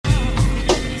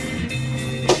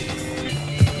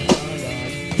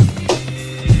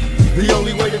The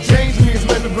only way to change me is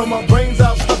maybe blow my brains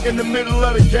out, stuck in the middle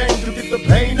of the game to get the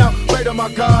pain out. Pray to my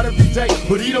God every day,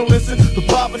 but he don't listen. The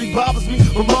poverty bothers me.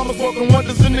 My mama's working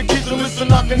wonders in the kitchen.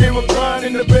 Listen, I can hear her crying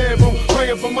in the bedroom,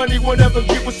 praying for money, would never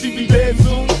get what she be dead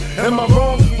soon. Am I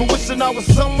wrong for wishing I was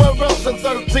somewhere else at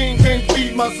 13, can't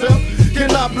feed myself? Can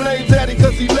I blame daddy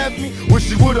cause he left me? Wish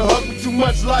he would've hugged me too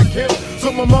much like him.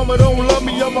 So my mama don't love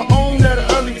me on my own at an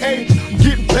early age. I'm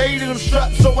getting paid and I'm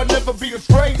strapped so I never be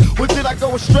afraid. Where did I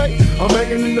go astray? I'm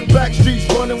hanging in the back streets,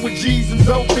 running with G's and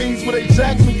dope things where they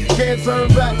jack me. Can't turn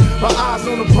back, my eyes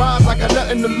on the prize, I got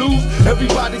nothing to lose.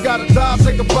 Everybody gotta die,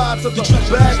 say goodbye to the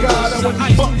bad guy that when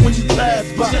you fuck when you pass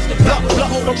by. Block,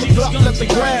 block, from the block, let the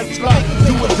grass fly.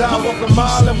 Do or die, walk a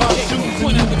mile in my shoes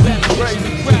and you be crazy.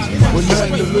 With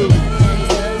nothing to lose.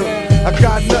 I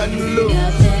got nothing to lose.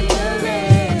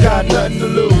 I got nothing to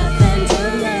lose.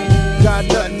 Got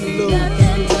nothing to lose.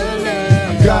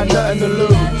 I got nothing to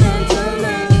lose.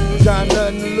 Got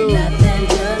nothing to lose.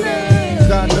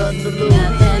 Got nothing to lose.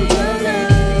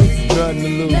 Nothing to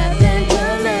lose.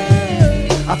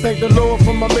 I thank the Lord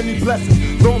for my many blessings.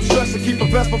 Though I'm stressed to keep a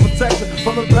vest for protection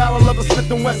from the barrel of a Smith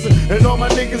 & Wesson. And all my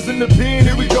niggas in the pen,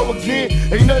 here we go again.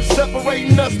 Ain't nothing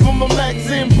separating us from my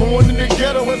Maxim. Born in the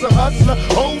ghetto as a hustler.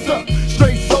 Hold up,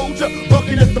 straight soldier,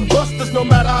 bucking at the busters. No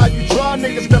matter how you try,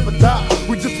 niggas never die.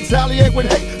 We just retaliate with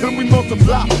hate, then we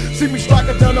multiply. See me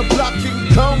striking down the block, keeping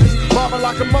corners. Mama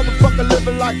like a motherfucker,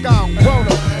 living like I don't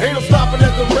wanna. Ain't no stopping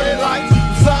at the red lights.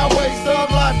 Sideways, thug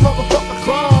life, motherfucker,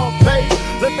 crime pay.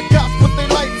 Let the cops put their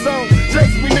lights on.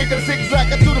 Chase me, nigga,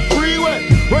 zigzagging through the freeway.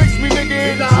 Race me, nigga,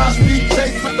 in the high speed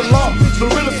chase with the law. The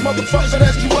realest motherfucker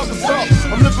that you ever saw.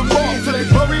 I'm living wrong till they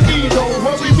bury me. Don't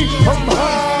worry me, I'm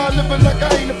high, living like I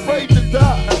ain't afraid to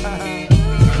die.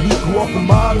 You can walk a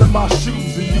mile in my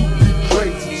shoes and you be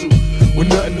crazy too. With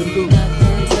nothing to lose. I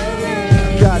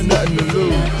got nothing to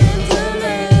lose.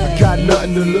 I got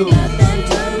nothing to lose.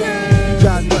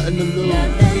 Got nothing to lose.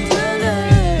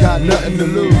 Got nothing to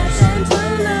lose.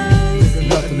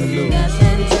 Nothing to lose.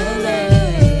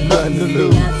 Nothing to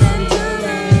lose.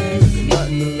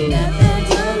 Nothing to lose.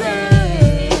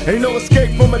 Ain't no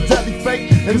escape from a deadly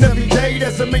fate. And every day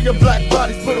there's a million black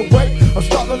bodies put away. I'm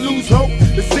starting to lose hope.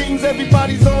 It seems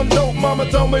everybody's on dope. Mama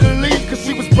told me to leave cause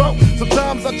she was broke.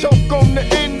 Sometimes I choke on the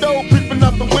endo, peeping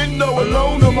out the window.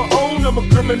 Alone on my own, I'm a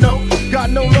criminal.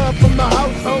 Got no love from the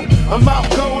household. I'm out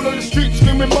cold on the street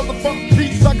screaming motherfucker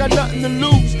peace. I got nothing to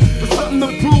lose, but something to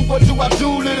prove. What do I do?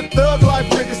 Live a thug life,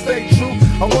 nigga, stay true.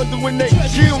 I wonder when they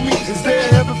kill me, is there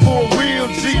heaven for a real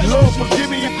G? Lord forgive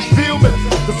me if you feel me,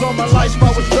 cause all my life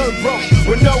I was dirt broke.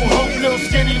 With no hope, little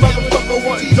skinny motherfucker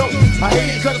wanting dope. I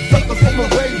hate to cut a sucker from a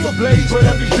razor blade, but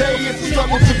every day it's a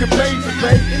struggle to get paid to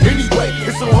pay. Anyway,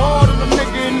 it's so hard on a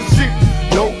nigga in the shit.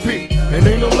 No pit, and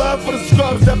ain't no love for the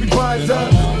scrubs that be buying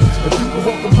done. If you could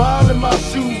walk a mile in my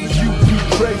shoes, you be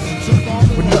crazy too.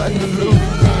 With nothing to lose.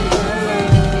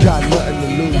 Got nothing to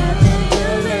lose.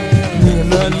 Nigga,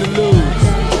 nothing to lose.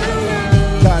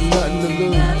 Got nothing to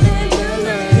lose.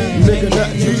 Nigga,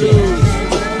 nothing to lose.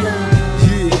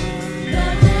 Yeah.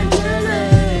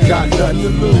 Got nothing to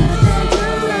lose.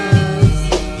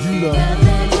 You know.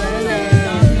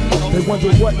 They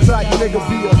wonder what type nigga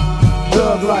be a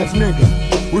thug life nigga.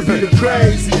 We be the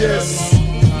craziest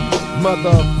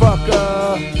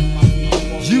motherfucker.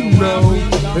 You know.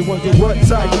 They wonder what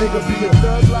type nigga be a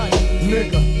thug life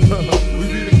nigga. We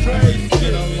be the craziest.